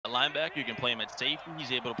linebacker. You can play him at safety.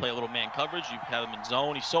 He's able to play a little man coverage. You have him in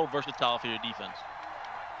zone. He's so versatile for your defense.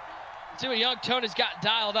 Let's see what young Tony's got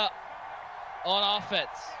dialed up on offense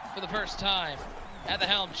for the first time. At the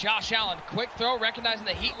helm, Josh Allen, quick throw, recognizing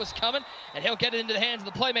the heat was coming, and he'll get it into the hands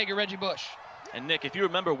of the playmaker, Reggie Bush. And Nick, if you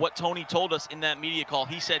remember what Tony told us in that media call,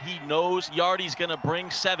 he said he knows Yardy's going to bring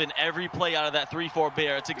 7 every play out of that 3-4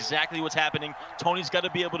 bear. It's exactly what's happening. Tony's got to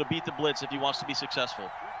be able to beat the blitz if he wants to be successful.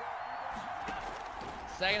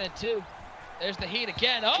 2nd and 2. There's the heat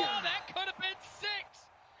again. Oh, that could have been 6.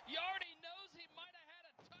 Yardy knows he might have had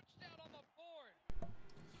a touchdown on the board.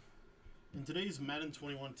 In today's Madden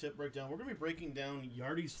 21 tip breakdown, we're going to be breaking down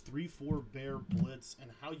Yardy's 3-4 bear blitz and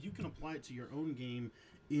how you can apply it to your own game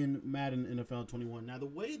in Madden NFL 21. Now, the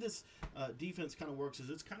way this defense kind of works is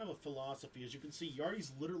it's kind of a philosophy. As you can see,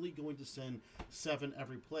 Yardy's literally going to send 7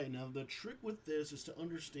 every play. Now, the trick with this is to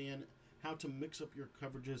understand how to mix up your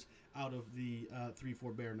coverages out of the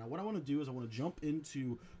 3-4 bear. Now, what I want to do is I want to jump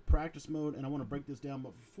into practice mode, and I want to break this down.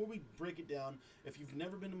 But before we break it down, if you've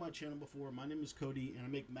never been to my channel before, my name is Cody, and I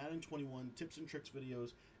make Madden 21 tips and tricks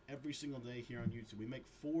videos every single day here on YouTube. We make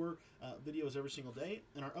 4 videos every single day,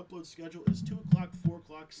 and our upload schedule is 2 o'clock, 4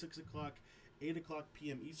 o'clock, 6 o'clock, 8 o'clock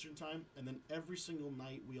p.m. Eastern Time, and then every single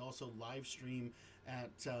night we also live stream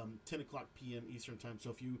at 10 o'clock p.m. Eastern Time. So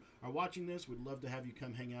if you are watching this, we'd love to have you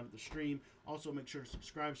come hang out at the stream. Also, make sure to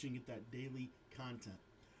subscribe so you can get that daily content.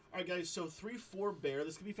 All right, guys, so 3-4 bear,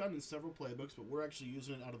 this can be found in several playbooks, but we're actually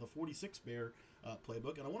using it out of the 46 bear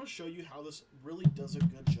playbook, and I want to show you how this really does a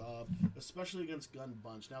good job, especially against gun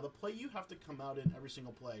bunch. Now, the play you have to come out in every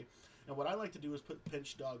single play, and what I like to do is put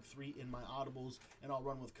pinch dog 3 in my audibles, and I'll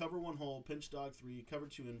run with cover 1 hole, pinch dog 3, cover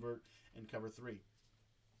 2 invert, and cover 3.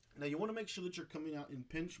 Now, you want to make sure that you're coming out in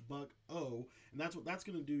pinch buck O, and that's what that's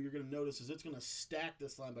going to do. You're going to notice is it's going to stack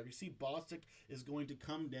this linebacker. You see Bostic is going to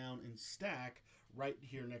come down and stack right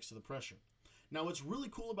here next to the pressure. Now, what's really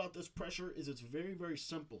cool about this pressure is it's very, very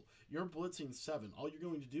simple. You're blitzing 7. All you're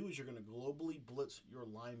going to do is you're going to globally blitz your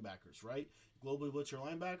linebackers, right? Globally blitz your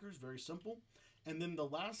linebackers, very simple. And then the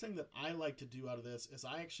last thing that I like to do out of this is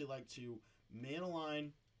I actually like to man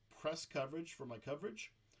align, press coverage for my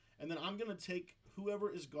coverage, and then I'm going to take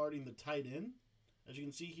whoever is guarding the tight end. As you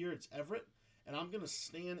can see here, it's Everett, and I'm going to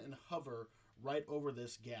stand and hover right over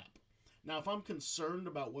this gap. Now, if I'm concerned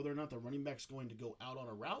about whether or not the running back's going to go out on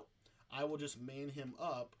a route, I will just man him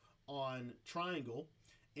up on triangle,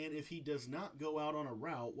 and if he does not go out on a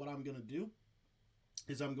route, what I'm going to do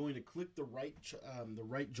is I'm going to click the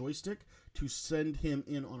right joystick to send him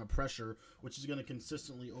in on a pressure, which is going to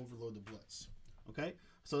consistently overload the blitz. Okay,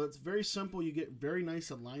 so it's very simple. You get very nice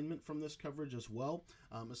alignment from this coverage as well,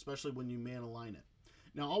 especially when you man align it.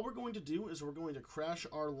 Now, all we're going to do is we're going to crash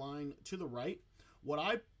our line to the right. What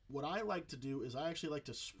I like to do is I actually like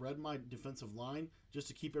to spread my defensive line just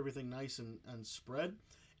to keep everything nice and spread.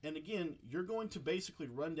 And again, you're going to basically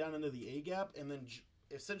run down into the A-gap, and then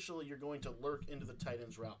essentially you're going to lurk into the tight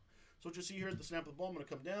end's route. So what you see here at the snap of the ball, I'm going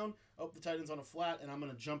to come down, the tight end's on a flat, and I'm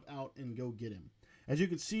going to jump out and go get him. As you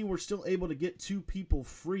can see, we're still able to get 2 people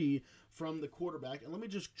free from the quarterback. And let me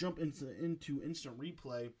just jump into instant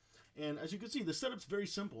replay. And as you can see, the setup's very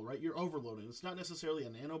simple, right? You're overloading. It's not necessarily a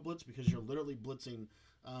nano blitz because you're literally blitzing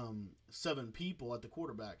 7 people at the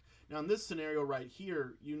quarterback. Now, in this scenario right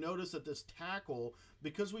here, you notice that this tackle,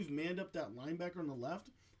 because we've manned up that linebacker on the left,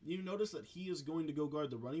 you notice that he is going to go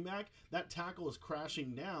guard the running back. That tackle is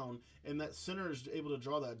crashing down, and that center is able to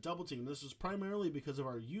draw that double team. This is primarily because of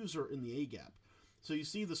our user in the A-gap. So you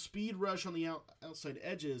see the speed rush on the outside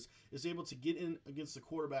edges is able to get in against the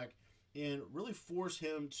quarterback and really force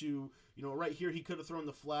him to, right here he could have thrown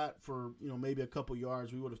the flat for, maybe a couple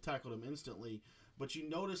yards. We would have tackled him instantly. But you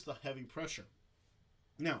notice the heavy pressure.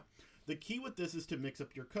 Now, the key with this is to mix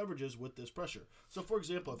up your coverages with this pressure. So, for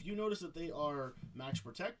example, if you notice that they are max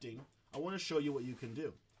protecting, I want to show you what you can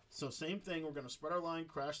do. So, same thing. We're going to spread our line,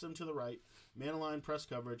 crash them to the right, man align, press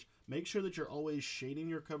coverage. Make sure that you're always shading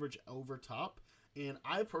your coverage over top. And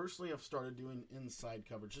I personally have started doing inside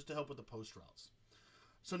coverage just to help with the post routes.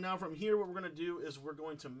 So now from here, what we're going to do is we're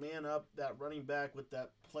going to man up that running back with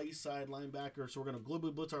that play side linebacker. So we're going to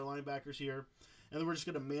globally blitz our linebackers here. And then we're just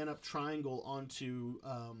going to man up triangle onto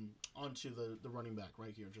the running back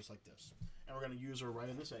right here, just like this. And we're going to use her right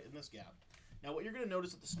in this gap. Now what you're going to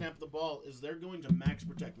notice at the snap of the ball is they're going to max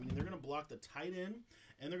protect, meaning they're going to block the tight end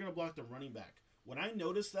and they're going to block the running back. When I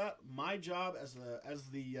notice that, my job as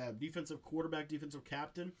the defensive quarterback, defensive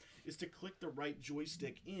captain, is to click the right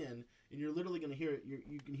joystick in, and you're literally going to hear it.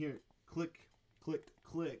 You can hear it click, click,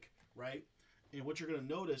 click, right? And what you're going to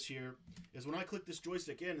notice here is when I click this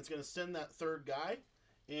joystick in, it's going to send that third guy,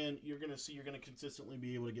 and you're going to see you're going to consistently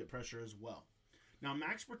be able to get pressure as well. Now,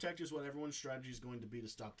 max protect is what everyone's strategy is going to be to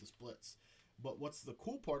stop this blitz. But what's the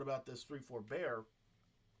cool part about this 3-4 bear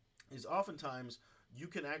is oftentimes you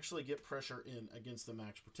can actually get pressure in against the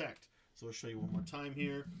max protect. So I'll show you one more time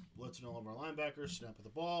here. Blitzing all of our linebackers, snap of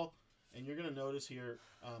the ball, and you're going to notice here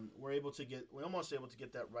we're almost able to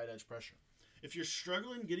get that right edge pressure. If you're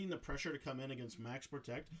struggling getting the pressure to come in against max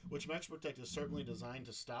protect, which max protect is certainly designed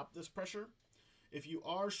to stop this pressure, if you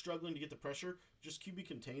are struggling to get the pressure, just QB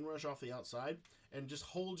contain rush off the outside and just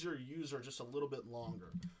hold your user just a little bit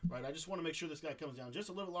longer, right? I just want to make sure this guy comes down just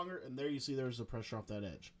a little longer, and there you see there's the pressure off that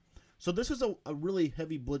edge. So this is a really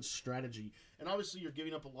heavy blitz strategy, and obviously you're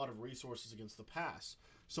giving up a lot of resources against the pass.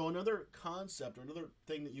 So another concept or another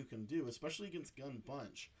thing that you can do, especially against gun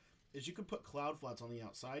bunch, is you can put cloud flats on the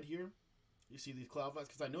outside here. You see these cloud flats?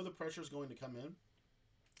 Because I know the pressure is going to come in.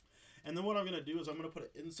 And then what I'm going to do is I'm going to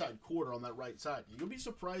put an inside quarter on that right side. You'll be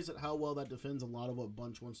surprised at how well that defends a lot of what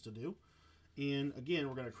bunch wants to do. And again,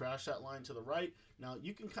 we're going to crash that line to the right. Now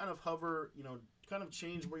you can kind of hover, kind of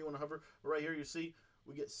change where you want to hover. But right here you see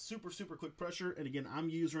we get super, super quick pressure. And again, I'm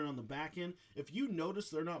using it on the back end. If you notice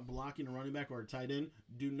they're not blocking a running back or a tight end,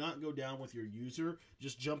 do not go down with your user.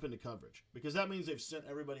 Just jump into coverage, because that means they've sent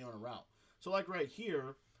everybody on a route. So like right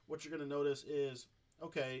here, what you're going to notice is,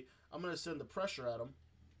 okay, I'm going to send the pressure at them.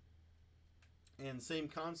 And same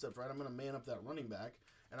concept, right? I'm going to man up that running back,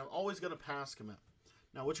 and I'm always going to pass commit.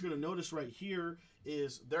 Now, what you're going to notice right here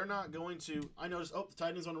is they're not going to, I notice, oh, the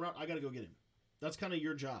tight end's on a route, I got to go get him. That's kind of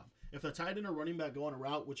your job. If the tight end or running back go on a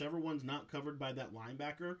route, whichever one's not covered by that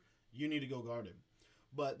linebacker, you need to go guard him.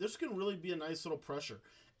 But this can really be a nice little pressure.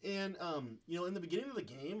 And, in the beginning of the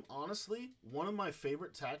game, honestly, one of my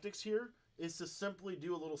favorite tactics here is to simply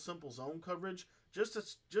do a little simple zone coverage just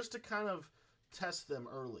to kind of test them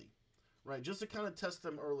early. Right, just to kind of test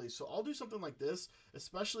them early. So I'll do something like this,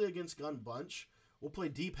 especially against gun bunch. We'll play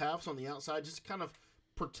deep halves on the outside, just to kind of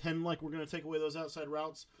pretend like we're going to take away those outside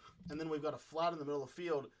routes. And then we've got a flat in the middle of the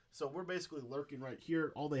field. So we're basically lurking right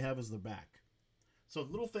here. All they have is their back. So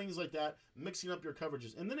little things like that, mixing up your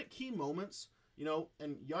coverages. And then at key moments,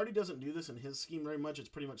 and Yardy doesn't do this in his scheme very much. It's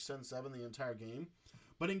pretty much 10-7 the entire game.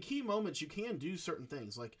 But in key moments, you can do certain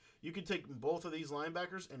things. Like, you could take both of these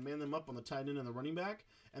linebackers and man them up on the tight end and the running back.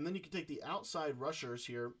 And then you could take the outside rushers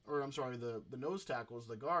here, or I'm sorry, the nose tackles,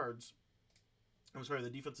 the guards. I'm sorry, the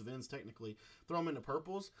defensive ends technically. Throw them into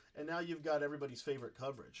purples, and now you've got everybody's favorite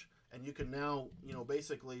coverage. And you can now,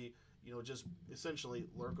 basically, just essentially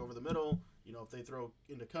lurk over the middle, if they throw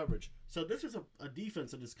into coverage. So this is a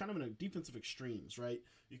defense that is kind of in a defensive extremes, right?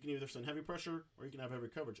 You can either send heavy pressure or you can have heavy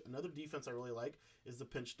coverage. Another defense I really like is the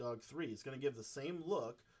pinch dog 3. It's going to give the same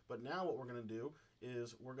look, but now what we're going to do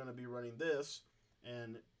is we're going to be running this,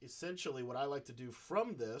 and essentially what I like to do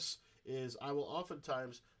from this is I will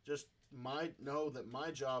oftentimes just know that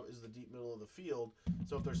my job is the deep middle of the field.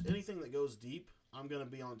 So if there's anything that goes deep, I'm going to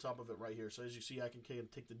be on top of it right here. So as you see, I can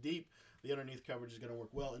take the deep. The underneath coverage is going to work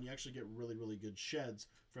well, and you actually get really, really good sheds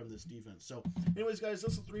from this defense. So anyways, guys,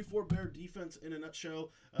 this is 3-4 bear defense in a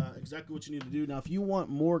nutshell. Exactly what you need to do. Now, if you want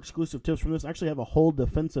more exclusive tips from this, I actually have a whole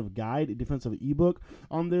defensive guide, a defensive ebook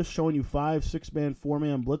on this, showing you 5, 6-man,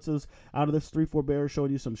 4-man blitzes out of this 3-4 bear,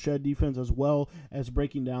 showing you some shed defense as well as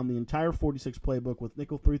breaking down the entire 46 playbook with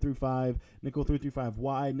nickel 3-5, nickel 3-5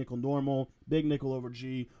 wide, nickel normal, big nickel over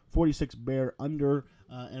G, 46 bear under,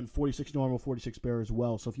 and 46 normal, 46 bear as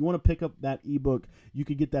well. So if you want to pick up that ebook, you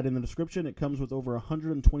could get that in the description. It comes with over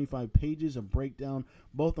 125 pages of breakdown,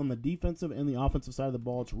 both on the defensive and the offensive side of the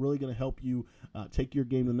ball. It's really going to help you take your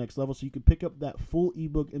game to the next level. So you can pick up that full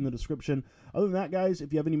ebook in the description. Other than that, guys,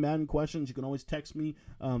 if you have any Madden questions, you can always text me.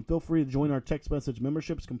 Feel free to join our text message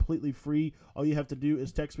membership. It's completely free. All you have to do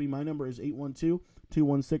is text me. My number is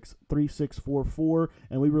 812-216-3644,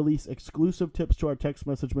 and we release exclusive tips to our text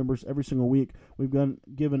message members every single week. We've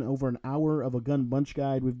given over an hour of a gun bunch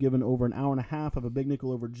guide. We've given over an hour and a half of a big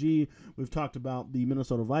nickel over G. We've talked about the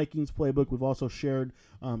Minnesota Vikings playbook. We've also shared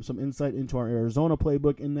some insight into our Arizona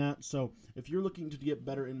playbook in that. So if you're looking to get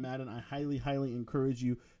better in Madden, I highly, highly encourage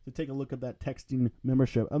you to take a look at that texting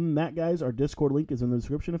membership. Other than that, guys, our Discord link is in the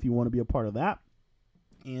description if you want to be a part of that.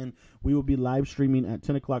 And we will be live streaming at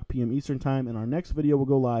 10 o'clock p.m. Eastern time, and our next video will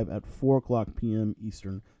go live at 4 o'clock p.m.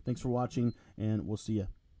 Eastern. Thanks for watching, and we'll see you.